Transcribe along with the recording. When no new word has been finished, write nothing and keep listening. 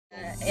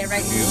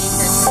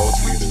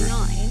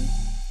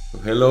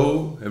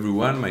Hello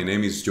everyone, my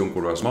name is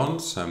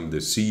Cuervas-Mons. I'm the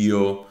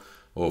CEO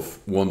of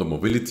Wondo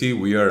Mobility.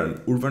 We are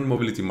an urban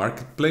mobility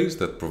marketplace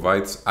that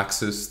provides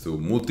access to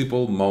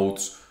multiple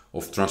modes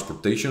of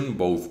transportation,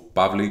 both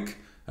public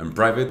and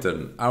private.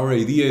 And our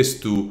idea is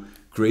to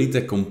create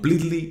a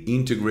completely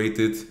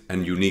integrated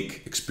and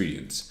unique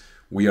experience.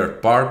 We are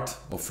part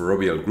of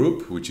Ferrovial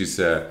Group, which is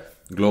a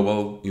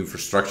global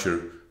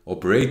infrastructure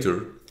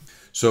operator.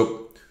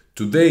 So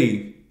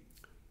today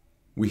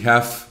we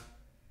have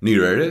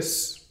Nir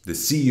Erez, the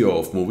CEO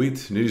of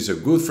Moovit. Nir is a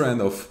good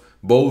friend of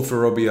both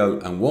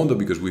Ferrovial and Wondo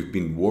because we've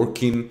been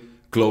working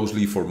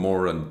closely for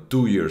more than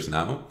 2 years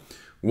now.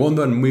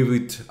 Wondo and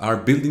Moovit are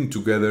building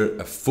together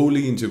a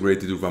fully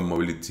integrated urban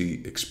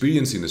mobility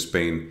experience in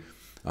Spain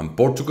and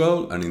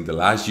Portugal. And in the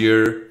last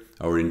year,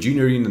 our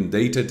engineering and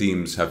data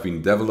teams have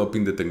been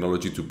developing the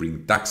technology to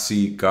bring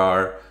taxi,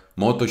 car,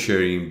 moto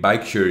sharing,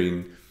 bike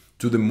sharing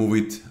to the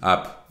Moovit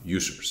app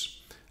users.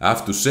 I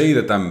have to say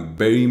that I'm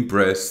very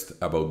impressed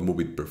about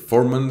Moovit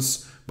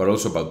performance, but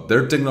also about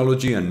their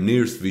technology and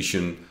Nir's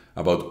vision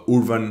about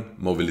urban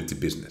mobility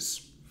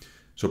business.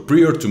 So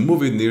prior to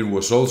Moovit, Nir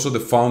was also the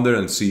founder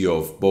and CEO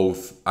of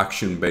both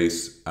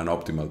Action-Based and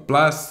Optimal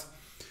Plus.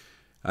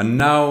 And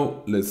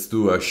now let's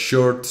do a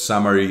short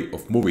summary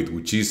of Moovit,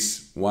 which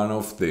is one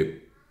of the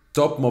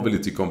top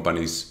mobility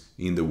companies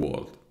in the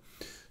world.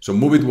 So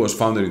Moovit was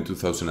founded in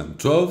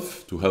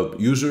 2012 to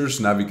help users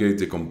navigate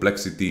the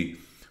complexity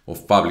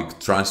of public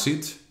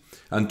transit,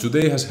 and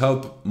today has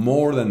helped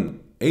more than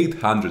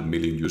 800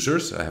 million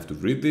users, I have to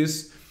read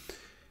this,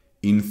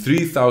 in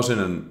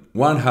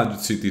 3,100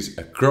 cities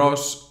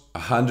across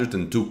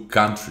 102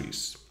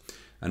 countries.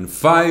 And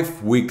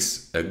 5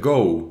 weeks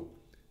ago,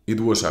 it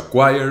was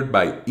acquired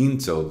by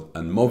Intel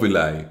and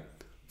Mobileye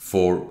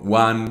for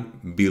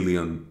 $1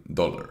 billion.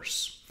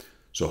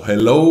 So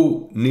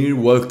hello, Nir,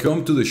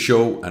 welcome to the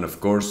show, and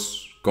of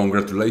course,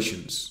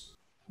 congratulations.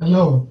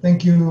 Hello,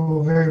 thank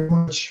you very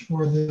much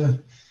for the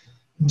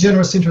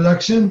generous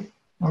introduction.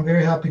 I'm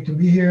very happy to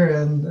be here,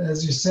 and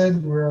as you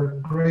said, we're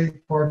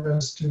great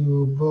partners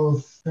to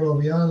both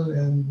Ferrovial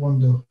and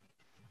Wondo.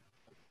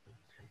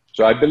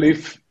 So I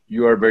believe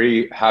you are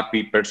very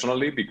happy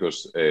personally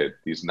because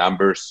these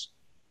numbers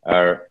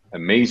are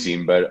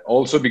amazing, but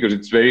also because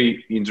it's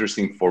very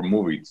interesting for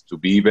Moovit to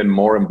be even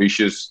more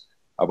ambitious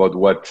about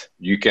what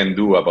you can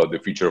do about the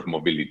future of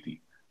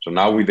mobility. So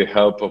now with the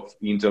help of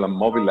Intel and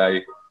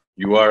Mobileye,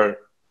 you are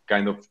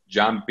kind of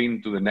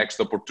jumping to the next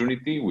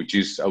opportunity, which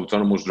is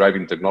autonomous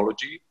driving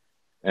technology.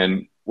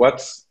 And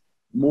what's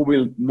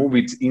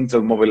Moovit's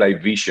Intel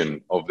Mobileye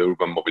vision of the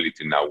urban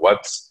mobility now?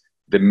 What's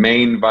the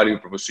main value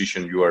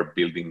proposition you are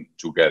building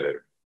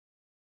together?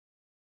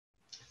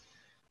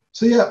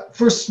 So yeah,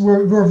 first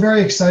we're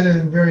very excited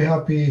and very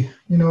happy.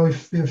 You know,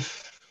 if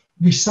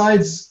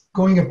besides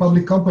going a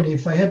public company,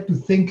 if I had to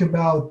think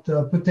about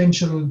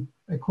potential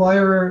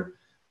acquirer,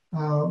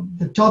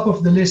 the top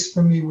of the list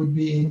for me would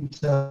be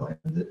Intel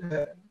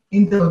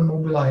and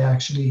Mobileye,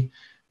 actually.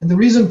 And the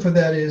reason for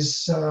that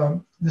is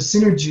the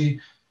synergy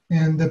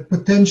and the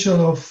potential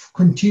of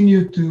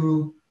continue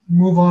to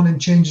move on and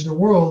change the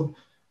world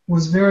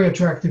was very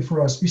attractive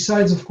for us,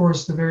 besides, of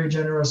course, the very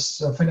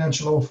generous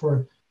financial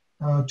offer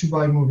to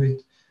buy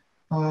Moovit.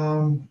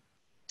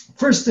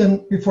 First,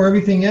 and before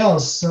everything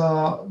else,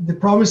 the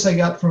promise I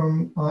got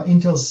from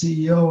Intel's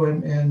CEO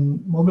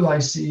and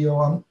Mobileye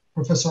CEO,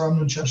 Professor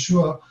Amnon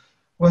Shashua,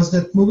 was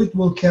that Moovit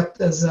will kept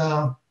as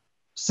a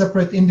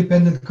separate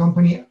independent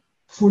company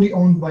fully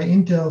owned by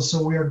Intel.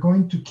 So we are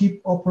going to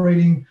keep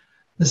operating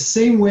the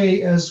same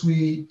way as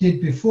we did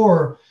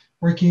before,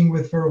 working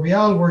with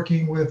Ferrovial,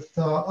 working with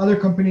other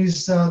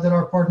companies that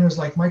are partners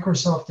like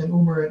Microsoft and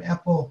Uber and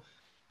Apple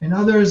and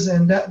others.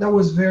 And that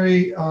was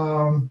very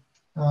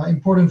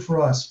important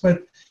for us.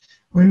 But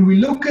when we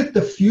look at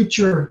the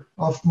future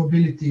of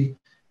mobility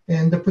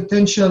and the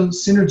potential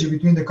synergy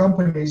between the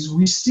companies,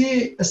 we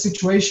see a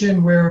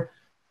situation where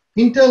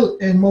Intel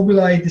and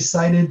Mobileye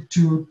decided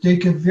to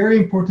take a very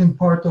important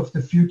part of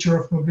the future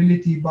of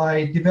mobility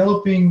by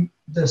developing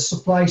the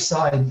supply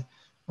side.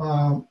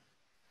 Mobileye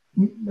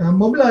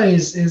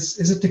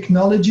is a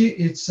technology,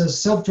 it's a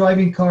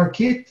self-driving car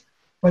kit,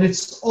 but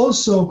it's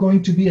also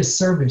going to be a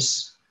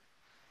service.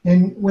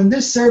 And when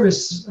this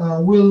service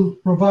will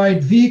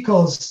provide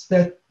vehicles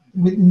that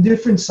in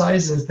different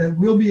sizes that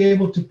will be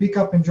able to pick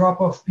up and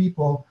drop off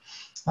people,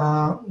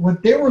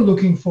 what they were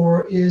looking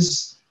for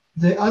is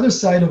the other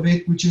side of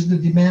it, which is the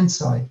demand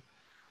side.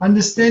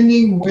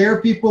 Understanding where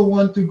people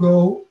want to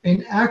go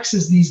and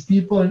access these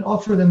people and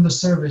offer them the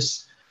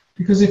service.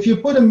 Because if you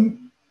put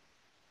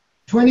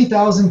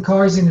 20,000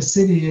 cars in a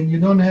city and you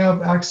don't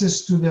have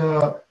access to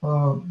the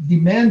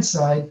demand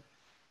side,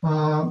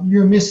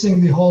 you're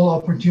missing the whole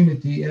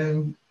opportunity.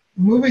 And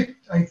Moovit,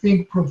 I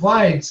think,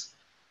 provides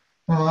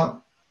a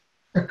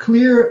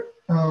clear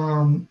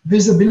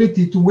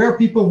visibility to where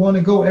people want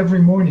to go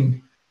every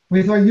morning.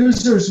 With our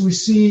users, we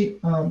see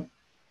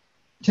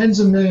tens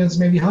of millions,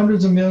 maybe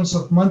hundreds of millions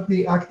of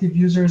monthly active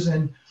users,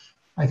 and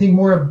I think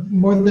more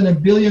than 1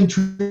 billion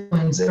trip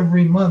lines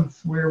every month,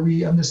 where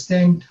we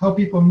understand how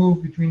people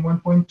move between one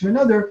point to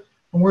another,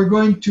 and we're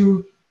going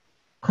to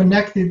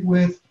connect it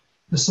with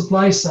the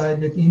supply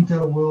side that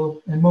Intel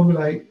and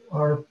Mobileye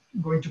are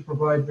going to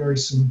provide very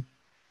soon.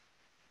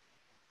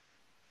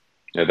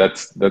 Yeah,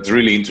 that's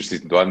really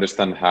interesting to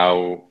understand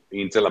how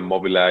Intel and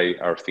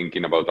Mobileye are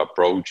thinking about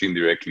approaching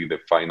directly the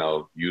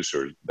final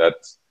user.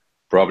 That's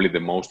probably the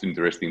most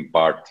interesting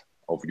part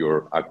of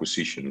your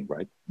acquisition,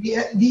 right?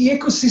 The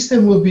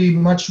ecosystem will be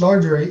much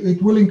larger.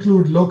 It will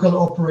include local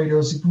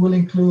operators. It will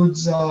include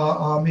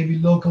maybe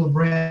local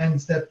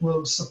brands that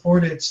will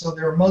support it. So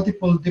there are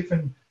multiple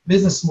different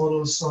business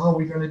models. So how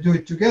we're going to do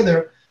it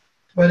together.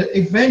 But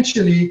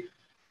eventually,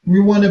 we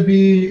want to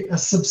be a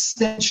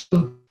substantial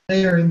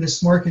player in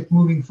this market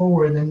moving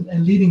forward, and a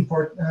leading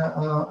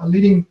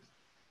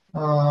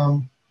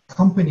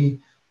company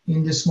in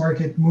this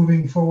market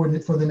moving forward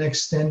for the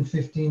next 10,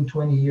 15,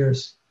 20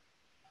 years.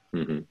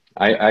 Mm-hmm.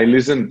 I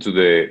listened to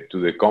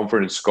the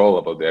conference call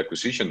about the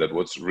acquisition. That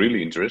was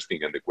really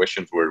interesting, and the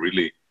questions were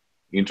really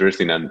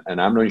interesting. And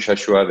Amnon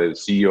Shashua, the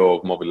CEO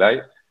of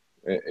Mobileye,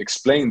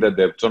 explained that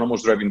the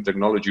autonomous driving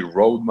technology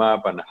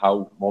roadmap and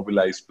how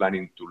Mobileye is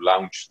planning to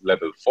launch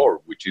level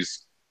 4, which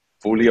is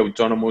fully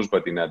autonomous,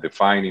 but in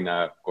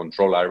a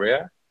control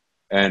area.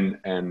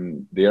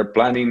 And they are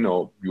planning,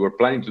 or you are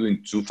planning to do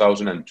in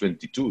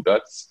 2022.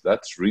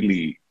 That's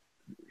really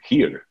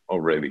here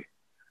already.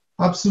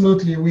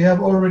 Absolutely. We have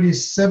already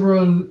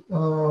several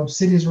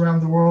cities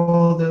around the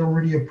world that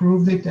already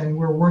approved it, and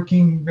we're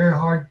working very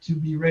hard to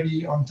be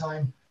ready on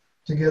time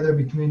together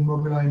between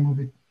Mobileye and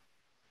Moovit.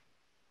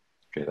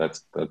 Okay,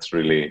 that's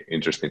really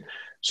interesting.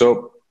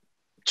 So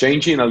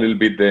changing a little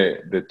bit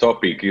the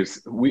topic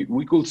is,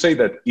 we could say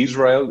that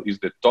Israel is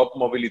the top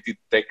mobility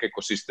tech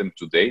ecosystem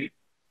today.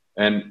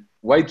 And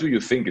why do you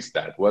think is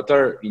that? What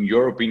are, in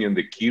your opinion,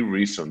 the key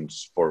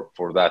reasons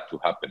for that to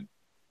happen?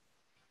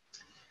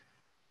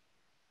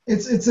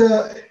 It's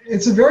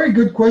a very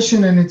good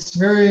question, and it's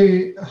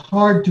very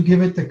hard to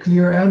give it a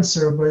clear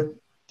answer, but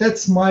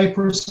that's my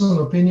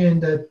personal opinion,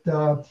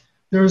 that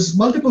there's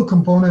multiple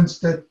components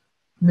that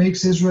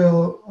makes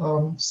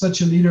Israel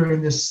such a leader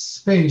in this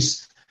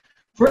space.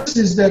 First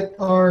is that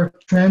our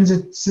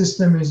transit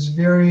system is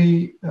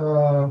very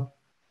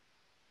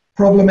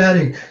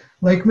problematic.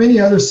 Like many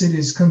other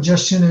cities,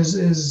 congestion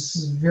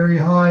is very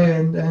high,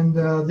 and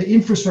the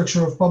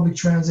infrastructure of public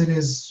transit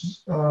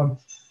is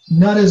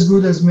not as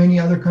good as many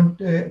other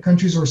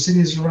countries or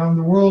cities around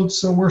the world.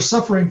 So we're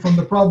suffering from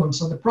the problem.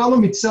 So the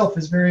problem itself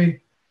is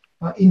very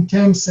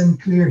intense and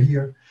clear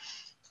here.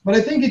 But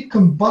I think it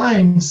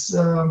combines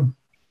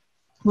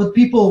what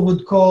people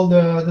would call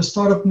the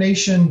startup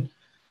nation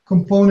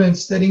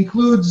components, that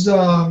includes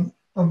a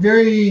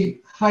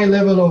very high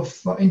level of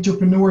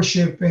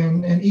entrepreneurship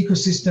and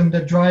ecosystem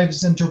that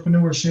drives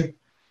entrepreneurship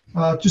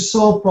to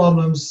solve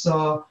problems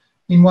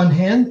in one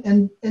hand.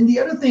 And the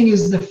other thing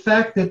is the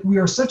fact that we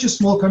are such a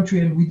small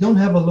country and we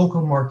don't have a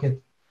local market.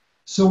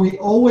 So we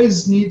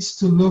always need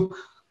to look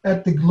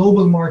at the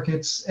global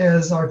markets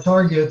as our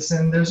targets,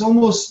 and there's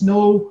almost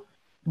no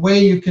way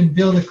you can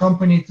build a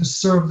company to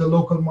serve the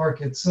local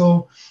market.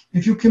 So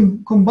if you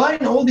can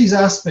combine all these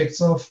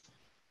aspects of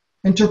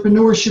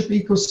entrepreneurship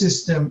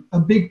ecosystem, a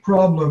big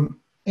problem,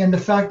 and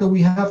the fact that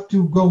we have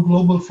to go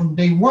global from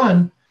day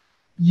one,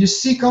 you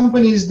see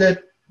companies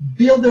that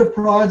build their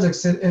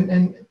products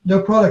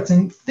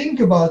and think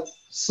about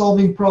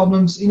solving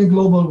problems in a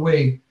global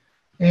way.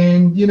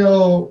 And, you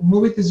know,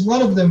 Moovit is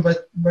one of them,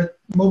 but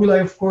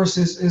Mobileye, of course,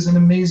 is an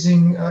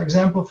amazing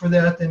example for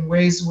that, and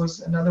Waze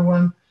was another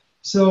one.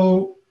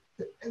 So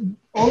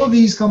all of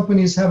these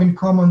companies have in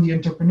common the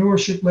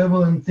entrepreneurship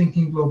level and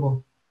thinking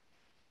global.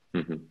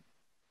 Mm-hmm.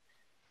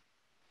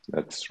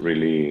 That's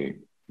really,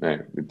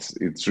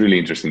 it's really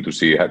interesting to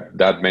see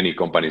that many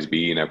companies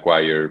being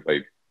acquired by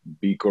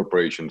big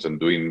corporations and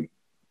doing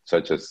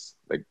such as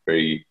like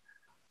very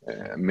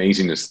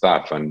amazing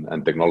stuff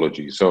and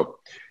technology. So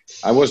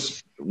I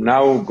was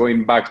now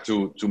going back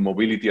to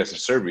mobility as a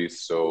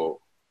service.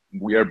 So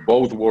we are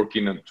both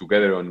working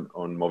together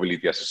on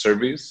mobility as a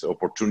service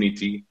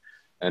opportunity.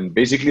 And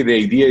basically the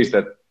idea is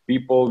that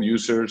people,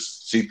 users,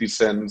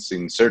 citizens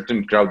in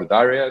certain crowded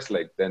areas,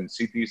 like 10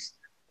 cities,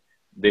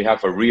 they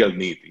have a real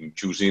need in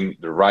choosing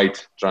the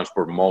right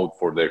transport mode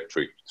for their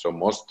trip. So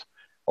most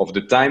of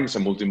the time, it's a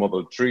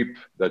multimodal trip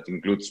that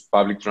includes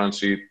public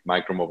transit,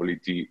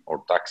 micromobility,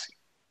 or taxi.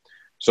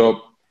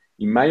 So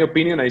in my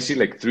opinion, I see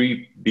like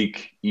three big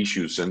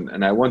issues,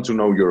 and I want to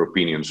know your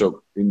opinion.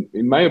 So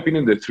in my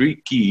opinion, the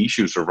three key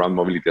issues around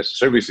mobility as a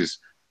service is,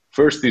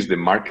 first is the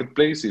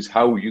marketplace, is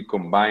how you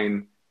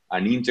combine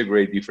and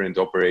integrate different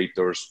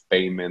operators'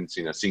 payments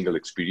in a single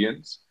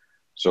experience.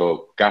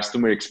 So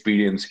customer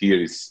experience here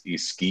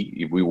is key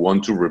if we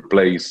want to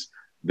replace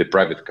the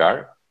private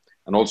car,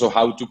 and also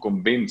how to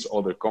convince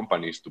other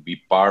companies to be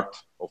part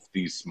of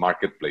these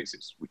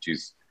marketplaces, which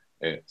is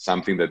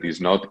something that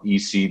is not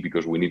easy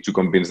because we need to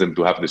convince them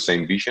to have the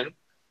same vision.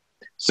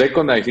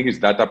 Second, I think, is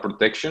data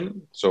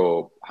protection.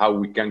 So how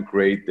we can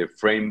create the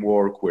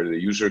framework where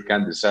the user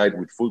can decide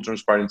with full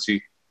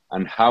transparency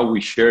and how we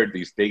share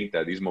this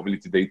data, this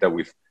mobility data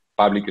with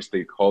public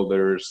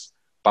stakeholders,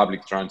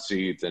 public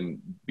transit, and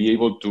be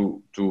able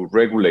to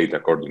regulate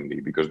accordingly,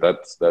 because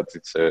that's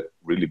it's a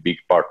really big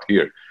part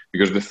here.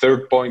 Because the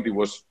third point, it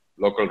was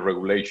local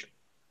regulation.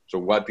 So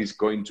what is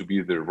going to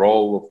be the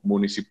role of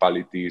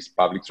municipalities,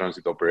 public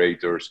transit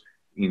operators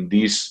in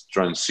this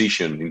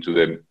transition into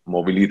the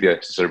mobility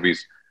as a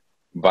service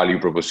value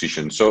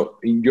proposition? So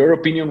in your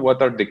opinion,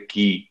 what are the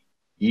key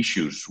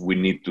issues we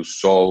need to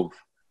solve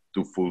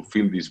to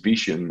fulfill this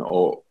vision?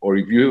 Or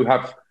if you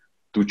have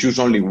to choose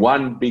only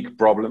one big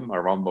problem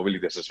around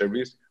mobility as a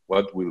service,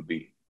 what will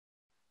be?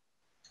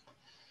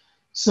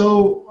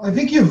 So I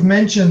think you've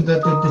mentioned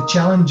that the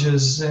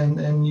challenges,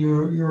 and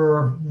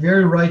you're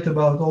very right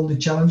about all the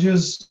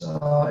challenges,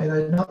 and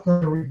I'm not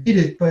going to repeat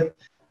it, but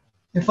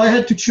if I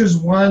had to choose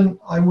one,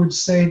 I would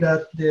say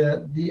that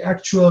the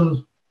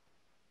actual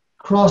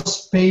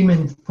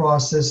cross-payment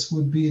process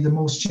would be the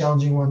most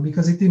challenging one,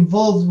 because it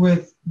involves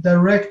with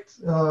direct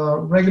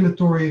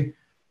regulatory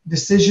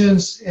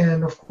decisions,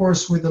 and of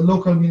course with the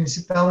local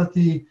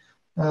municipality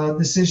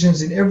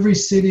decisions. In every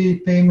city,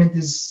 payment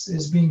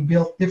is being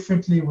built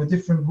differently with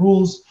different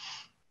rules,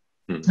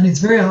 and it's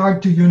very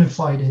hard to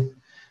unify it.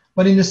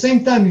 But in the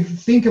same time, if you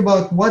think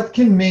about what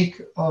can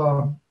make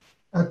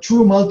a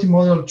true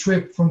multimodal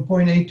trip from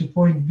point A to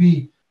point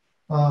B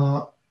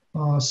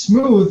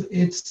smooth,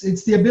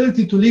 it's the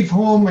ability to leave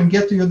home and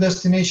get to your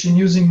destination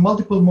using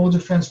multiple modes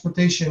of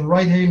transportation: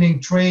 ride-hailing,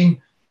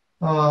 train,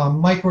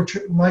 micro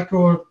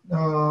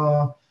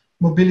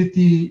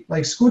mobility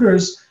like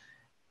scooters,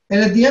 and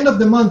at the end of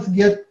the month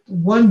get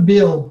one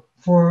bill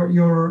for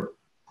your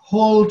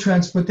whole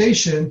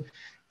transportation.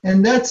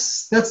 And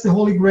that's the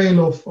holy grail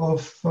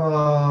of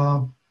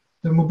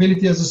the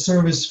mobility as a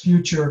service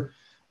future.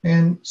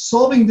 And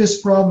solving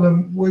this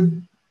problem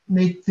would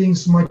make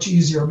things much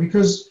easier,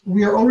 because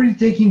we are already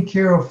taking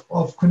care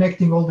of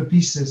connecting all the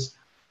pieces.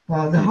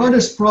 The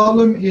hardest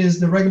problem is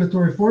the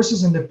regulatory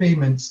forces and the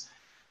payments.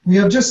 We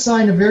have just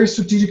signed a very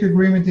strategic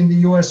agreement in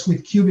the US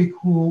with Cubic,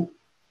 who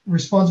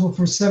responsible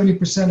for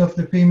 70% of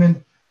the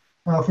payment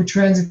for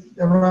transit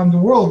around the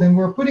world. And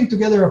we're putting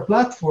together a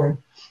platform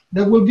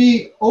that will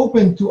be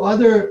open to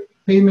other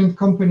payment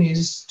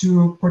companies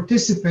to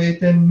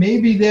participate, and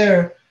maybe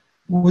there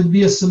would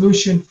be a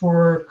solution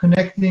for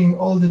connecting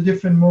all the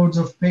different modes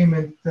of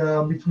payment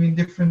between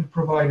different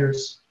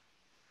providers.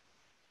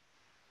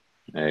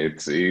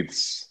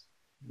 It's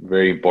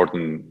very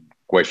important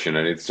question,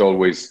 and it's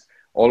always,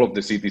 all of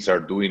the cities are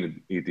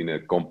doing it in a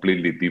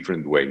completely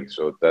different way.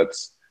 So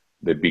that's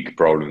the big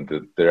problem,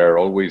 that there are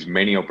always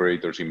many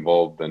operators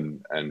involved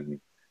and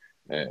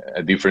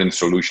a different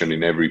solution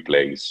in every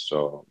place.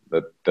 So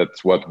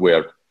that's what we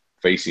are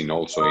facing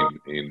also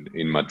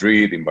in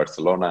Madrid, in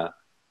Barcelona.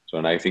 So,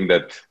 and I think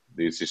that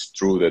this is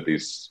true, that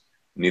this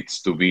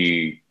needs to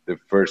be the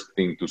first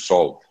thing to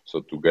solve. So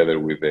together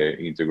with the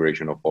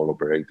integration of all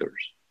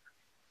operators.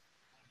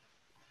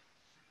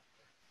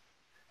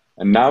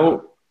 And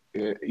now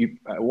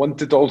I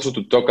wanted also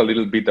to talk a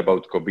little bit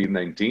about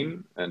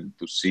COVID-19 and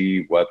to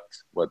see what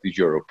is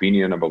your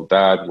opinion about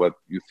that, what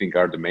you think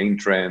are the main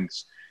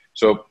trends.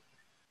 So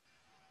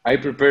I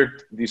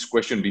prepared this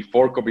question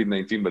before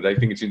COVID-19, but I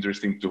think it's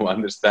interesting to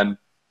understand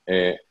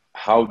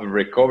how the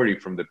recovery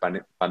from the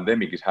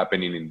pandemic is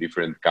happening in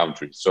different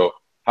countries. So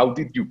how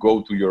did you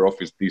go to your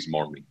office this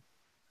morning?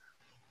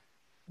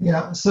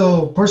 Yeah,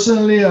 so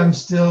personally, I'm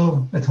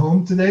still at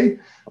home today.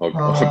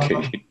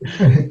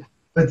 Okay.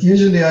 But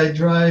usually I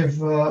drive,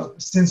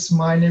 since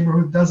my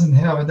neighborhood doesn't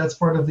have it, that's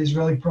part of the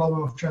Israeli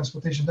problem of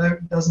transportation,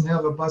 that doesn't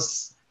have a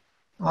bus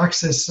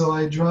access, so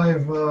I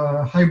drive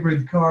a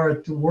hybrid car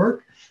to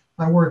work.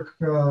 I work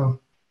a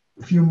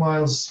few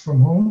miles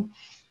from home.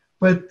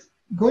 But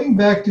going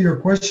back to your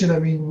question, I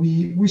mean,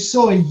 we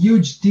saw a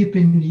huge dip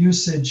in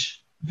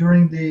usage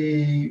during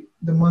the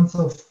month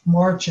of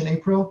March and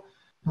April,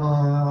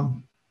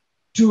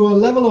 to a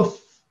level of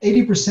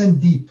 80%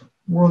 deep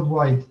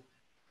worldwide.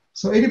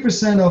 So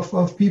 80%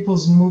 of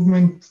people's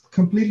movement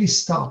completely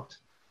stopped.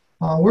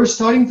 We're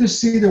starting to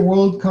see the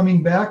world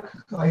coming back.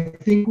 I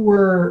think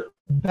we're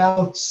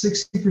about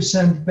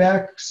 60%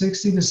 back,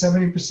 60 to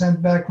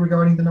 70% back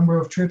regarding the number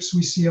of trips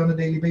we see on a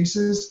daily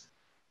basis.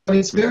 But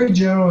it's very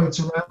general, it's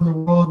around the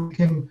world. We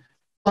can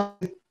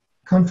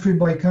country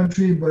by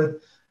country, but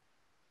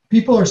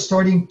people are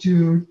starting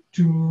to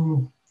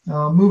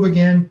move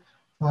again.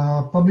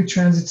 Public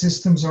transit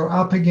systems are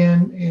up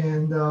again,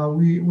 and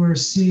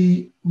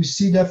we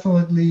see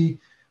definitely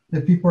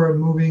that people are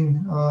moving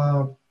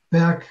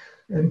back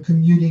and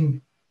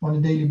commuting on a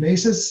daily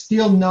basis.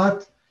 Still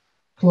not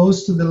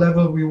close to the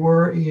level we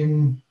were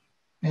in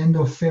end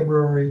of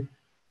February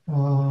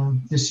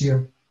this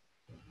year.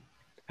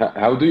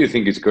 How do you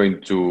think it's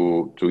going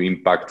to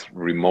impact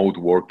remote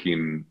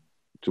working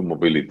to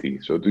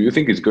mobility? So do you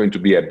think it's going to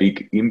be a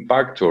big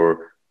impact,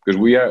 or because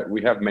we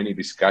have many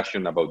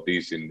discussion about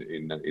this in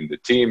the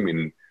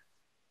team,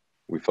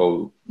 with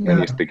all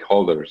many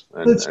stakeholders,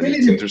 and it's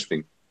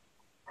interesting.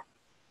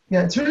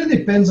 Yeah, it really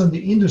depends on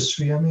the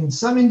industry. I mean,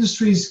 some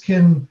industries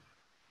can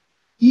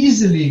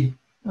easily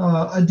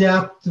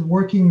adapt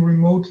working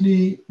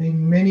remotely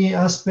in many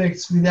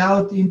aspects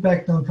without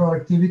impact on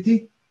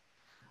productivity.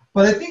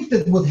 But I think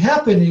that what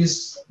happened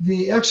is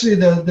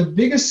the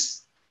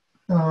biggest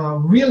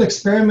real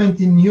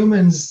experiment in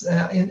humans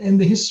in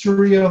the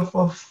history of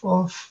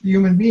the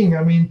human being.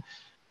 I mean,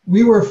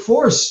 we were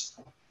forced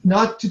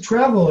not to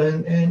travel,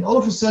 and all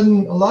of a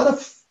sudden a lot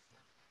of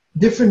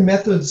different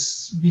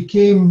methods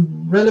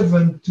became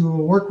relevant to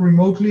work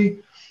remotely.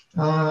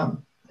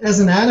 As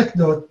an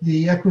anecdote,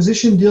 the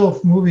acquisition deal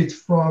of Moovit,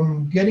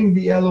 from getting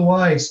the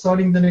LOI,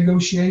 starting the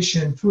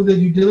negotiation, through the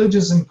due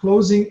diligence and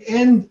closing,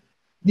 and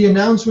the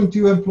announcement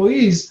to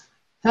employees,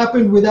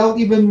 happened without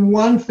even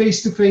one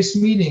face-to-face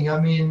meeting. I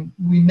mean,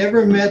 we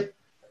never met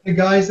the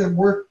guys that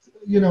worked,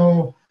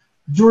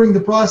 during the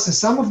process.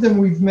 Some of them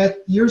we've met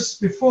years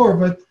before,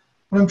 but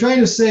what I'm trying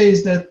to say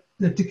is that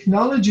the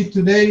technology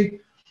today,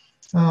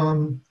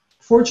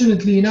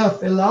 fortunately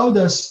enough, allowed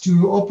us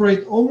to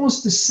operate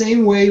almost the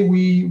same way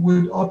we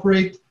would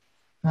operate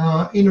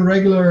in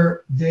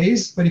regular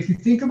days. But if you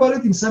think about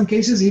it, in some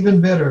cases,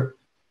 even better,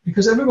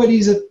 because everybody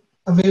is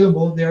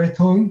available. They're at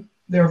home.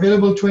 They're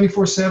available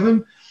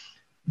 24/7.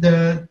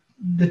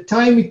 The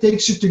time it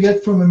takes you to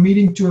get from a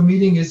meeting to a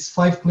meeting is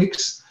 5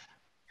 clicks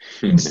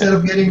instead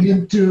of getting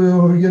into,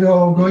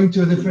 going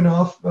to a different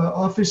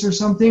office or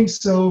something.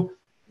 So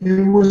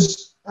it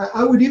was,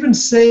 I would even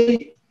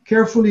say,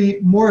 carefully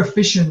more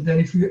efficient than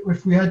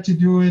if we had to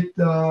do it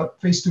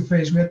face to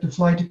face. We had to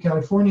fly to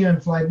California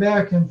and fly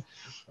back, and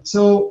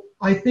so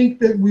I think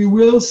that we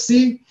will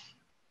see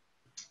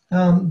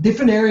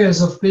different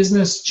areas of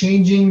business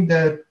changing.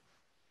 That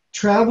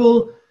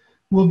travel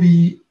will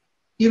be,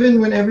 even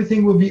when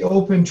everything will be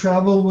open,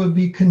 travel will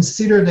be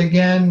considered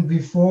again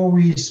before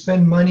we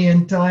spend money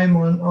and time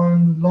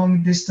on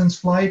long distance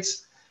flights.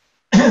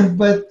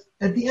 But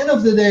at the end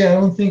of the day, I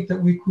don't think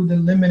that we could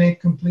eliminate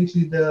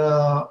completely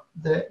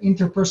the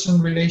interpersonal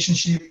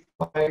relationship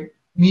by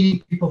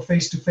meeting people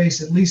face to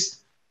face, at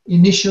least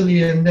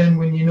initially. And then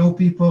when you know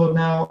people,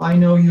 now I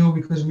know you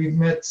because we've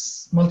met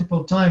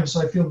multiple times,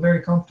 so I feel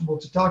very comfortable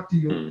to talk to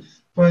you.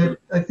 But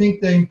I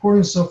think the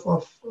importance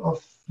of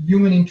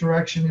human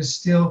interaction is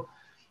still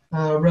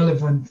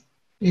relevant.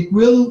 It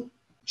will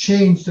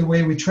change the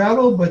way we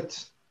travel, but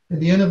at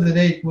the end of the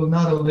day, it will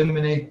not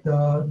eliminate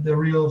the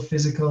real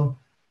physical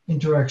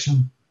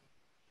interaction.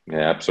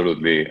 Yeah,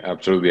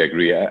 absolutely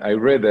agree. I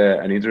read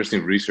an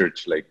interesting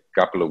research like a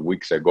couple of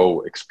weeks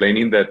ago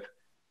explaining that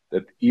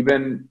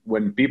even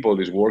when people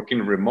is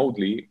working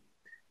remotely,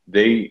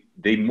 they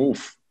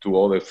move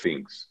to other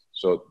things.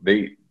 So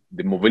the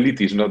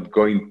mobility is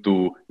going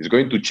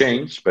to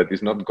change, but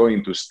it's not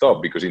going to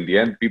stop, because in the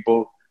end,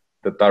 people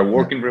that are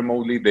working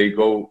remotely, they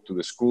go to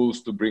the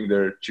schools to bring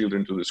their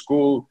children to the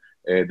school.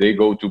 They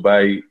go to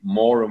buy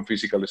more on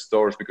physical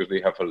stores because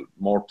they have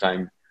more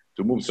time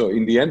to move. So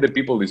in the end, the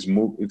people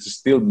it's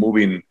still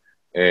moving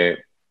the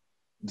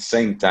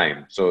same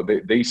time. So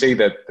they say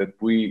that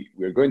we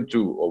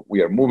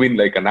are moving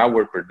like an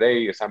hour per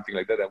day or something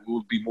like that, and we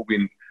will be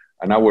moving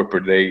an hour per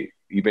day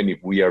even if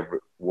we are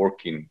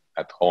working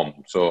at home.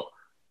 So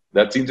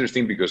that's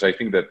interesting, because I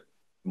think that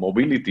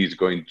mobility is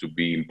going to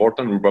be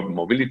important. Urban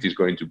mobility is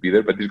going to be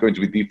there, but it's going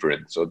to be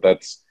different. So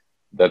that's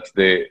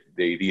the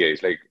idea.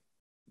 It's like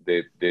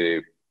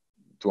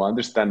to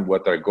understand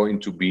what are going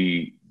to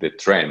be the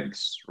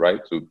trends,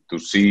 right? To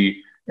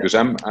see, because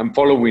I'm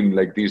following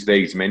like these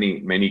days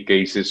many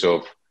cases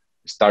of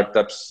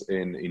startups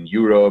in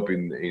Europe,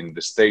 in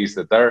the States,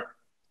 that are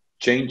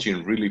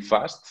changing really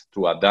fast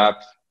to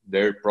adapt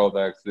their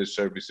products, their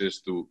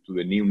services to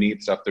the new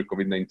needs after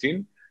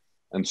COVID-19.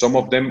 And some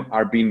of them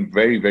are being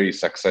very, very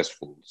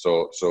successful.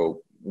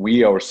 So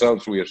we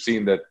ourselves, we are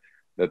seeing that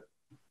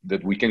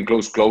we can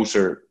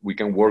we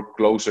can work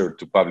closer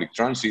to public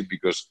transit,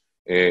 because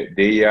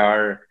they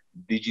are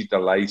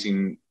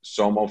digitalizing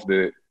some of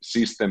the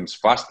systems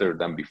faster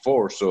than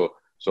before.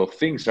 So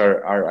things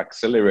are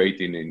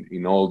accelerating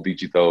in all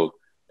digital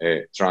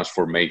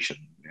transformation.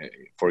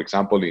 For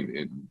example,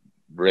 in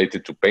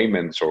related to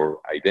payments or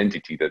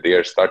identity, that they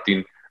are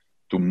starting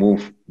to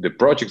move the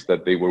projects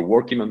that they were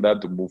working on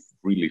that to move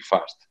really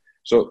fast.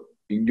 So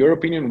in your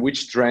opinion,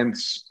 which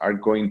trends are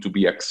going to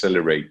be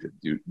accelerated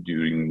due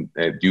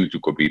to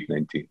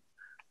COVID-19?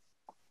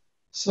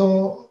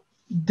 So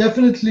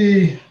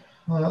definitely,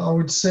 I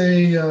would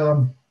say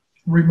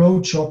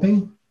remote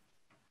shopping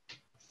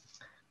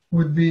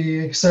would be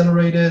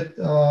accelerated.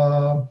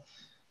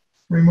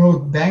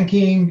 Remote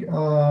banking.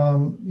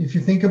 If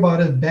you think about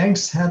it,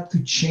 banks had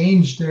to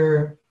change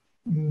their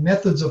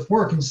methods of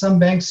work. In some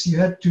banks, you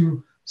had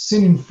to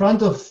sit in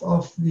front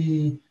of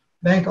the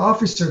bank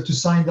officer to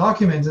sign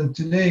documents. And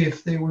today,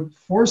 if they would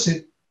force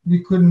it, we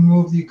couldn't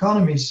move the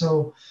economy.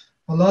 So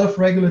a lot of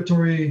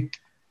regulatory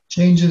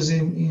changes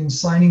in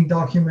signing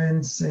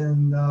documents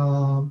and,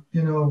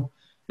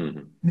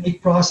 make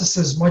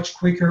processes much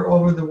quicker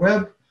over the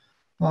web.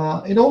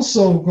 It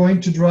also going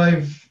to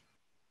drive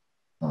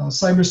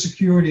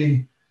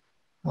cybersecurity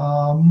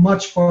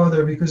much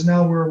farther, because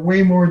now we're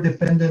way more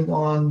dependent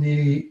on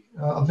the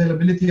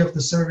availability of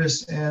the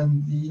service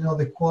and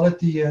the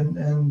quality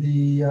and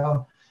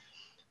the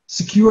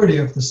security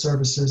of the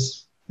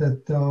services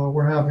that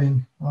we're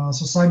having.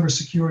 So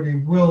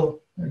cybersecurity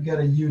will get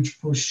a huge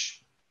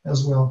push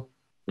as well.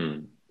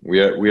 We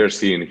are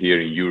seeing here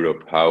in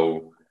Europe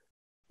how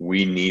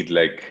we need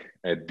like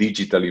a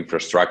digital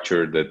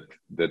infrastructure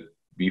that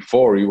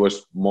before it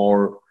was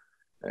more.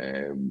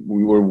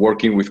 We were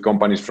working with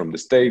companies from the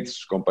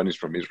States, companies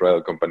from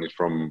Israel, companies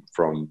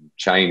from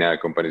China,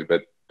 companies,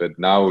 but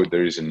now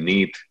there is a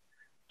need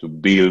to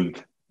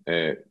build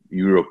a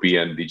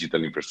European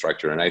digital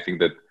infrastructure, and I think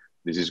that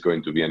this is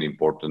going to be an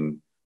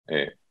important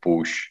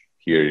push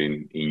here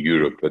in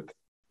Europe. But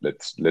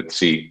let's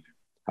see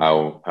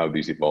how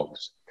this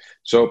evolves.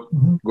 So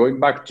going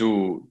back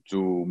to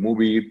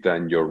Moovit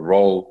and your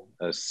role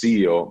as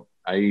CEO,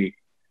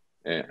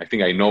 I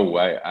think I know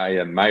I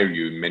admire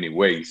you in many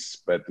ways,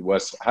 but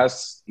what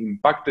has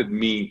impacted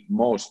me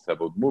most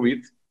about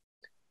Moovit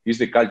is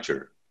the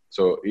culture.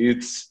 So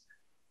it's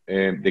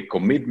the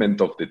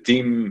commitment of the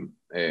team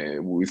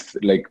with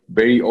like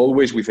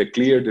always with a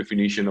clear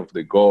definition of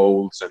the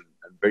goals and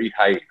very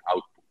high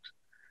output.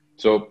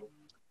 So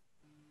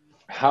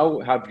how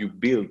have you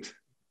built,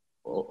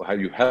 or have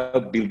you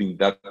helped building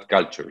that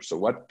culture? So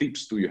what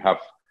tips do you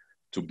have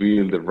to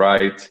build the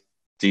right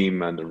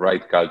team and the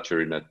right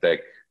culture in a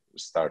tech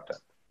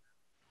startup?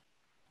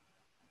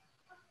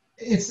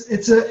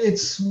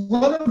 It's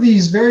one of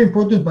these very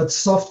important but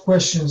soft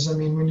questions. I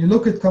mean, when you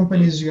look at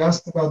companies, you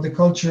ask about the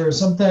culture.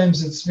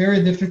 Sometimes it's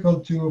very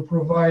difficult to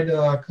provide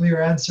a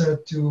clear answer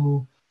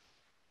to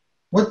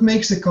what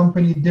makes a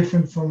company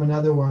different from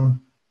another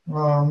one.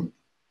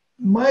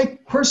 My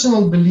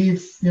personal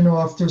belief,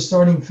 after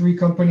starting 3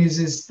 companies,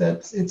 is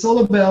that it's all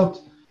about,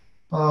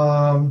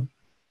 the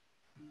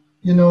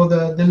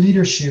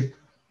leadership.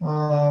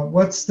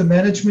 What's the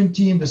management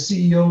team, the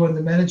CEO and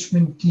the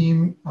management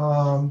team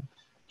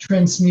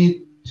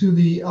transmit to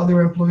the other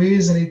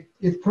employees, and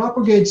it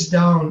propagates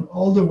down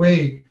all the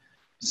way,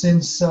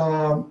 since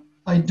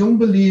I don't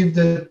believe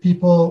that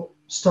people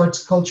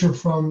starts culture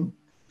from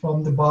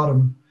the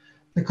bottom.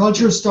 The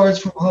culture starts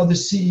from how the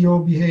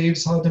CEO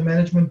behaves, how the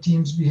management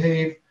teams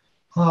behave,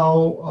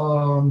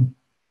 how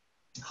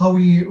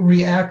we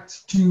react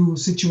to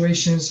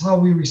situations, how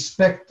we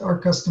respect our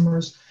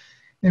customers.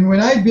 And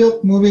when I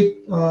built Moovit,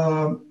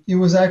 it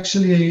was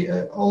actually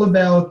all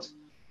about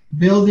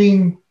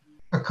building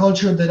a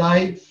culture that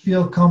I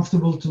feel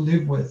comfortable to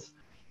live with.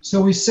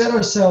 So we set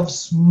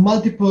ourselves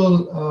multiple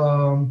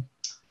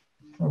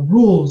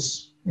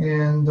rules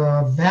and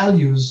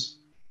values.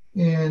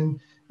 And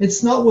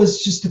it's not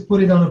was just to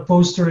put it on a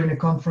poster in a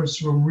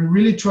conference room. We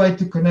really try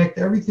to connect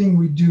everything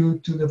we do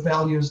to the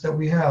values that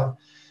we have.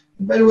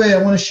 And by the way,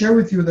 I want to share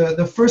with you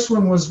the first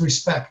one was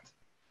respect.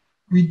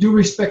 We do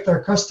respect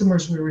our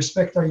customers, we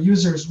respect our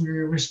users, we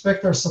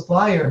respect our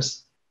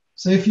suppliers.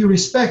 So if you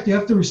respect, you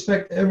have to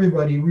respect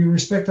everybody. We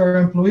respect our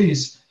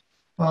employees.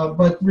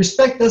 But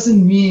respect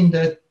doesn't mean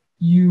that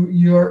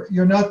you're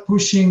not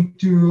pushing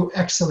to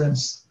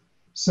excellence.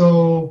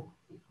 So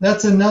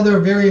that's another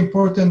very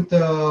important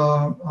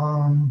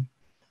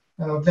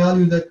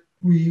value that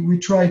we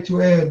try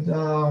to add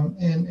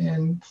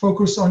and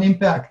focus on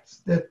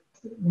impact that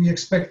we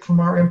expect from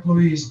our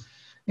employees.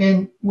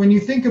 And when you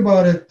think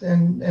about it,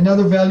 and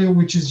another value,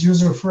 which is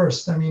user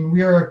first. I mean,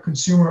 we are a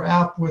consumer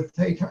app with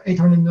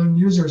 800 million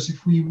users.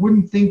 If we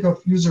wouldn't think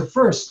of user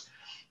first,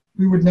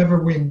 we would never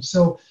win.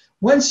 So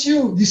once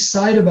you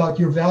decide about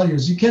your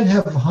values, you can't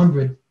have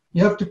 100.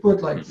 You have to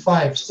put like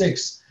 5,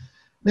 6.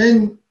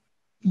 Then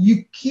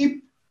you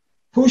keep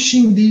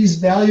pushing these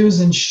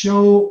values and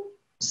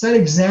set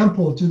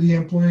example to the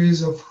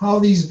employees of how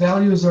these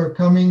values are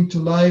coming to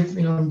life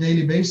on a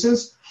daily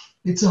basis.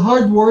 It's a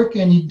hard work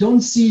and you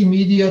don't see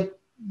immediate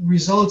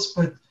results,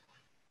 but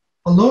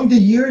along the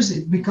years,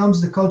 it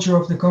becomes the culture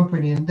of the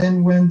company. And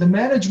then when the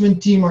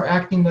management team are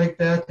acting like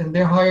that and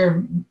they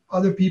hire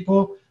other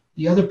people,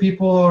 the other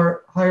people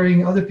are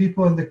hiring other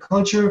people, and the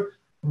culture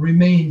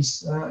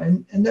remains.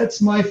 And that's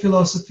my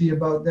philosophy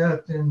about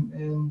that.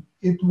 And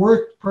it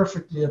worked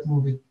perfectly at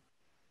Moovit.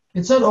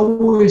 It's not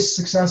always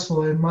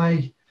successful, and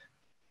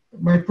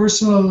my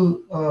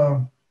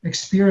personal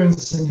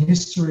experience and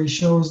history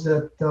shows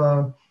that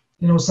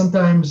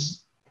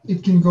sometimes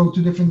it can go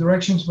to different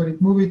directions, but at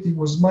Moovit, it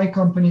was my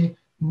company,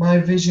 my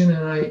vision,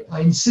 and I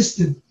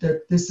insisted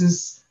that this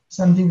is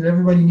something that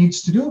everybody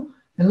needs to do.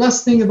 And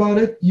last thing about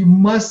it, you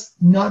must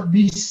not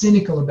be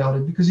cynical about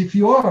it, because if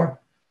you are,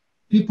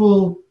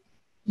 people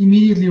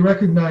immediately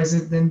recognize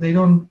it, then they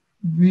don't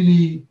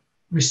really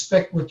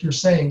respect what you're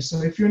saying.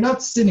 So if you're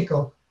not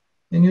cynical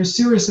and you're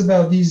serious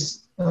about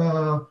these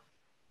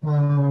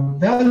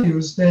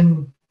values,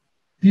 then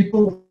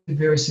people take it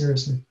very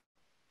seriously.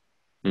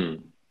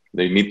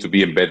 They need to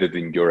be embedded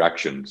in your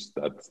actions.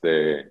 That's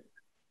the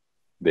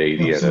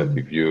idea.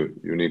 Absolutely. That if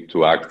you need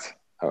to act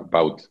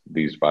about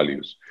these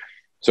values.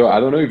 So I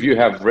don't know if you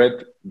have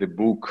read the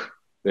book,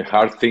 The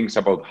Hard Things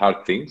About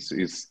Hard Things.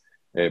 Is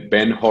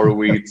Ben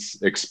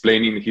Horowitz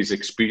explaining his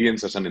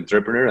experience as an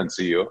entrepreneur and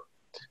CEO.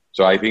 So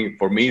So I think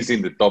for me, it's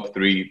in the top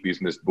 3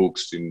 business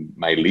books in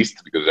my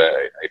list because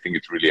I think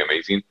it's really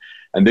amazing.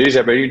 And there is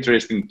a very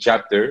interesting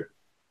chapter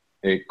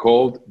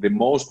called "The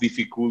Most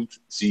Difficult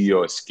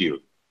CEO Skill,"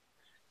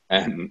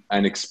 and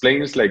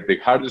explains like the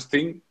hardest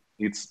thing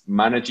it's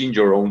managing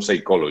your own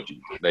psychology,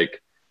 like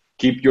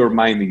keep your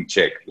mind in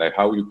check, like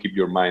how you keep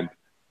your mind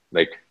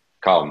like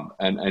calm.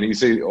 And he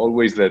says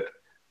always that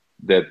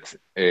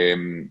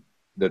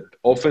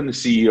often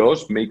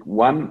CEOs make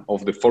one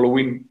of the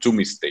following 2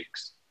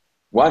 mistakes.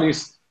 One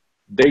is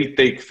they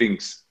take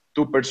things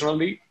too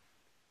personally,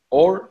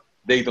 or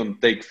they don't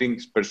take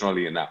things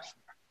personally enough.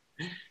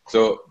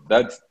 So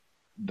that's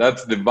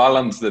the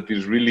balance that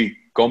is really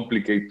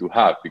complicated to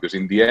have, because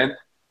in the end,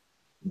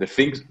 the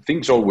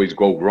things always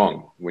go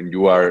wrong when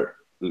you are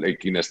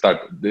like in a start.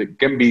 They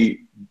can be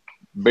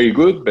very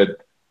good, but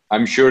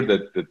I'm sure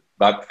that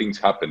bad things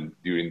happen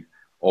during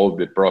all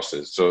the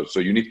process. So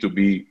you need to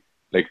be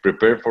like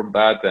prepared for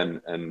that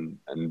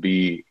and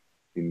be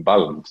in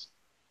balance.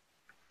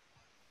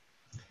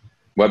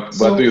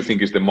 What do you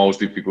think is the most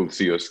difficult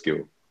CEO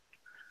skill?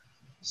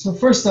 So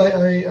first,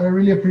 I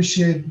really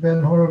appreciate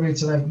Ben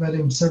Horowitz, and I've met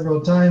him several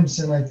times,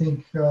 and I think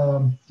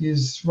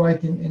he's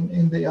right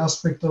in the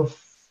aspect of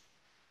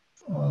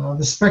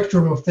the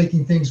spectrum of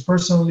taking things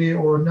personally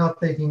or not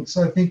taking. So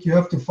I think you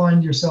have to find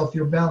yourself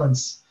your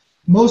balance.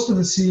 Most of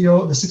the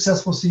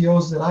successful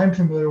CEOs that I'm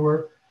familiar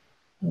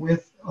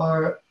with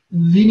are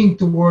leaning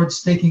towards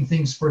taking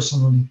things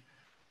personally.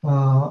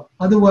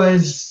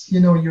 Otherwise,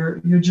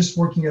 you're just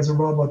working as a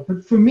robot. But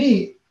for me,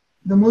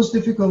 the most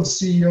difficult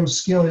CEO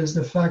skill is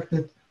the fact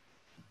that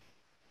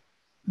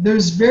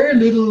there's very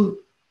little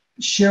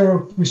share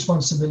of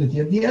responsibility.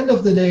 At the end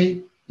of the day,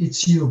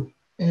 it's you.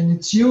 And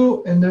it's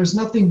you, and there's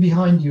nothing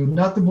behind you,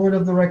 not the board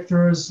of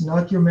directors,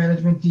 not your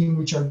management team,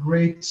 which are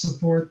great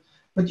support.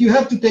 But you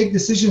have to take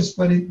decisions,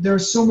 but there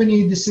are so many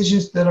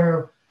decisions that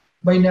are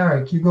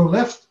binary. You go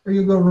left or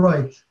you go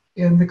right.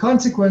 And the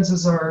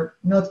consequences are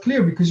not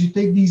clear because you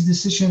take these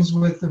decisions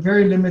with a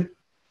very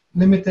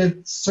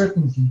limited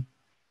certainty.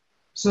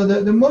 So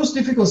the most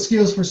difficult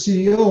skills for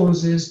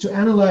CEOs is to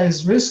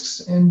analyze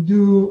risks and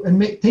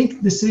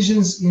take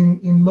decisions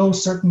in low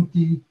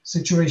certainty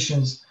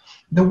situations.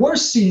 The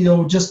worst CEO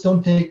just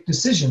don't take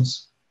decisions.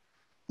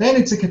 Then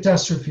it's a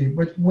catastrophe.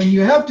 But when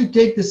you have to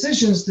take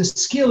decisions, the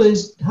skill is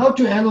how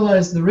to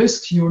analyze the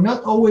risks. You're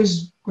not always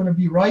going to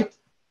be right.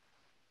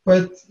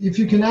 But if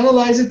you can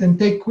analyze it and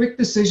take quick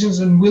decisions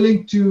and willing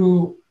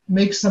to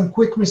make some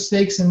quick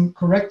mistakes and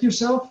correct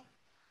yourself,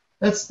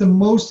 that's the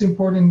most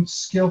important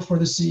skill for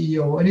the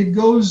CEO. And it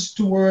goes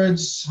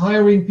towards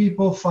hiring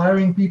people,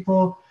 firing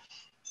people,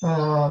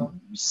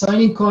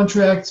 signing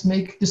contracts,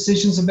 make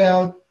decisions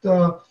about,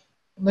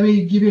 let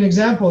me give you an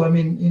example. I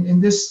mean, in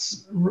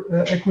this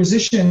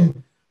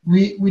acquisition,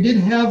 we did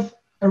have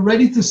a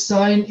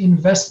ready-to-sign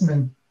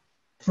investment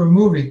for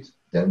Moovit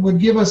that would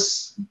give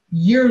us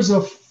years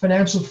of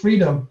financial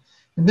freedom.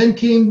 And then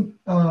came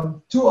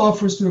 2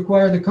 offers to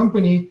acquire the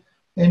company,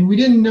 and we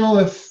didn't know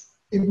if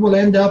it will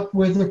end up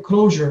with a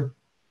closure.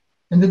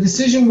 And the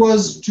decision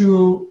was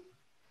to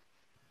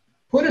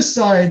put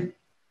aside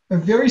a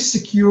very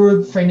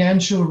secured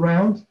financial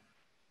round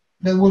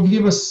that will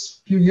give us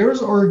a few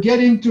years, or get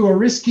into a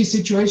risky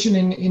situation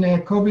in a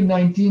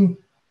COVID-19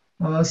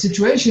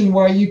 situation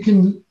where you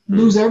can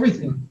lose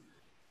everything.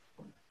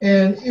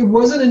 And it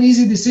wasn't an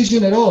easy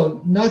decision at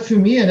all, not for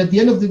me. And at the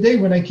end of the day,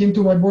 when I came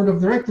to my board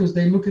of directors,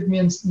 they looked at me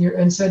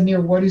and said,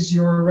 Nir, what is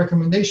your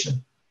recommendation?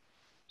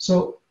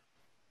 So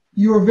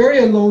you are very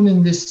alone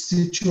in these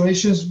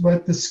situations,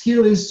 but the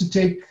skill is to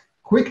take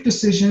quick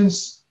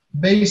decisions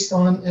based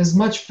on as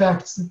much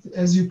facts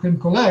as you can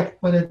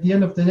collect. But at the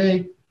end of the day,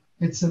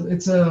 it's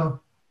a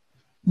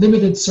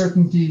limited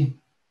certainty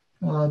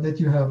that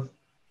you have.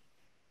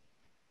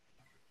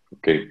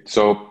 Okay,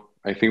 so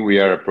I think we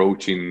are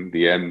approaching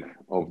the end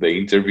of the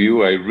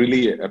interview. I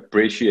really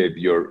appreciate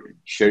your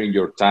sharing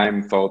your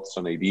time, thoughts,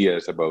 and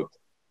ideas about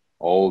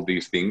all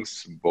these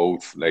things,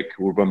 both like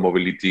urban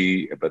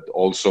mobility, but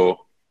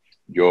also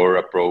your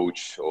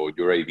approach or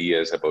your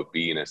ideas about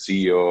being a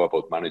CEO,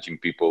 about managing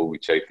people,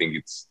 which I think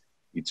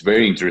it's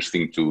very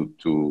interesting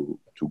to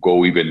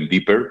go even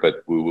deeper.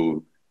 But we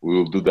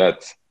will do that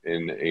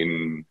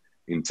in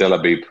Tel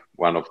Aviv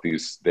one of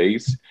these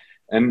days.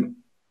 And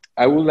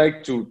I would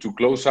like to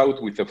close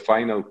out with a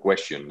final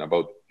question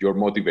about your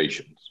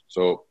motivations.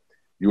 So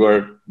you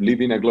are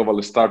leading a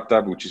global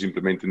startup which is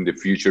implementing the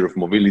future of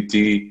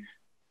mobility.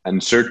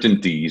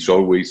 Uncertainty is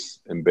always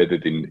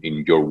embedded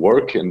in your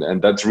work,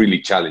 and that's really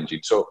challenging.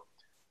 So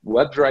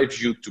what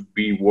drives you to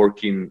be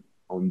working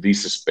on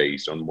this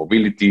space, on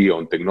mobility,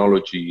 on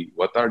technology?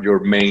 What are your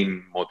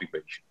main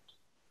motivations?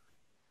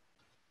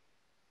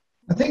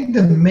 I think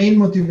the main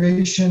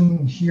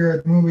motivation here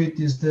at Moovit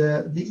is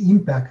the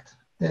impact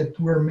that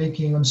we're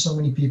making on so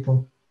many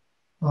people.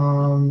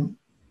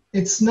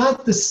 It's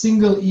not the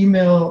single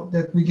email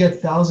that we get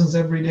thousands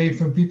every day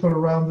from people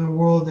around the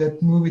world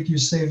that Moovit, you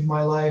saved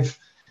my life,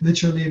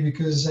 literally,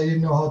 because I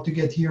didn't know how to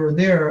get here or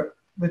there.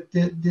 But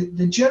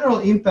the general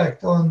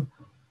impact on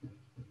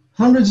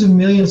hundreds of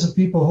millions of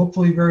people,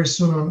 hopefully very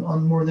soon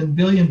on more than a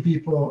billion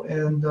people.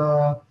 And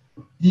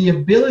the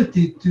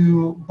ability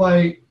to,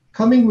 by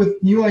coming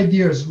with new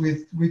ideas,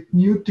 with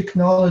new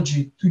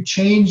technology, to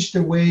change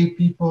the way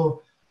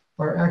people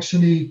are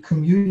actually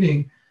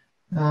commuting,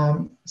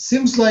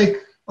 seems like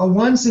a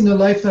once in a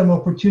lifetime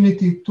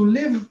opportunity to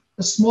leave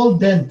a small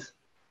dent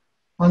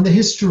on the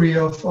history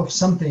of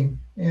something.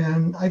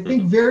 And I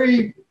think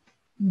very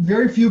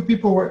few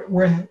people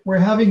were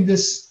having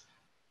this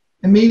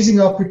amazing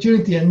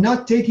opportunity, and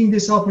not taking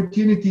this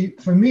opportunity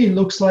for me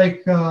looks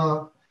like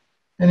an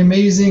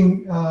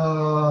amazing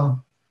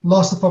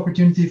loss of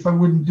opportunity if I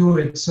wouldn't do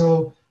it.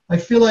 So I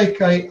feel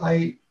like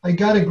I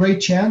got a great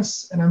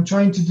chance, and I'm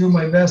trying to do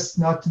my best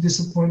not to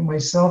disappoint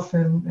myself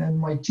and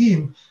my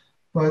team,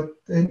 but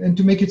and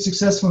to make it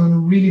successful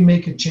and really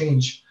make a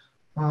change.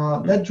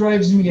 That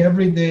drives me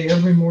every day,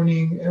 every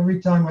morning,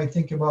 every time I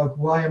think about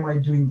why am I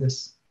doing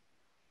this.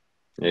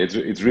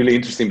 It's really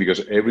interesting,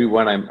 because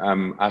everyone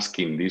I'm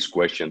asking this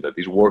question that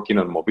is working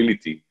on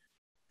mobility,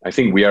 I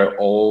think we are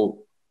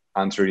all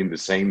answering the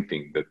same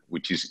thing, that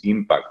which is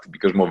impact,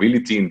 because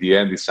mobility in the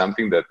end is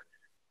something that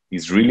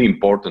is really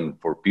important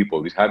for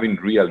people. It's having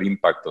real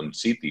impact on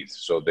cities.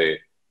 So the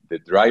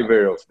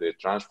driver of the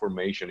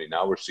transformation in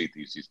our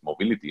cities is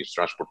mobility, it's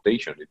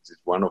transportation. It's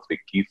one of the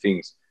key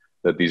things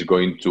that is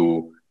going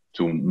to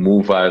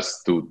move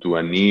us to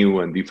a new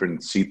and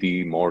different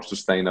city, more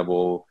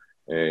sustainable.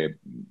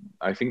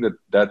 I think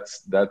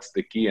that's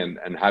the key, and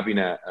having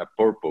a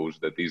purpose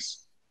that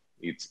is,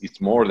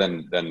 it's more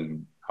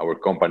than our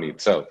company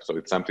itself. So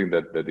it's something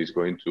that is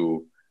going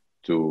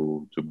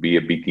to be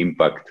a big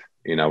impact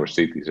in our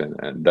cities,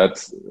 and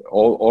that's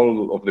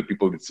all of the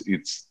people.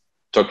 It's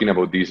talking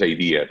about this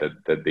idea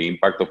that the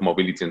impact of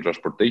mobility and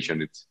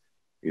transportation,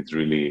 it's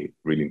really,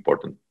 really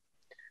important.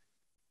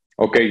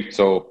 Okay,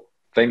 so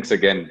thanks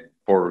again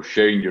for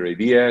sharing your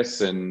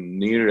ideas, and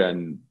Nir,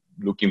 and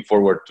looking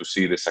forward to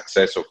see the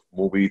success of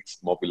Moovit,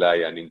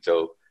 Mobileye, and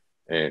Intel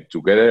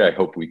together. I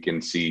hope we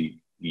can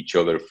see each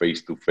other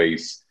face to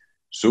face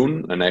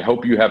soon, and I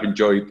hope you have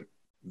enjoyed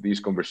this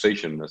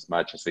conversation as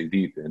much as I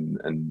did,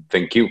 and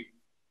thank you.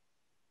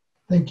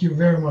 Thank you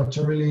very much.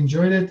 I really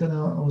enjoyed it, and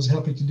I was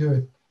happy to do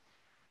it.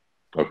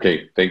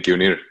 Okay, thank you,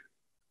 Nir.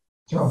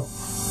 Ciao.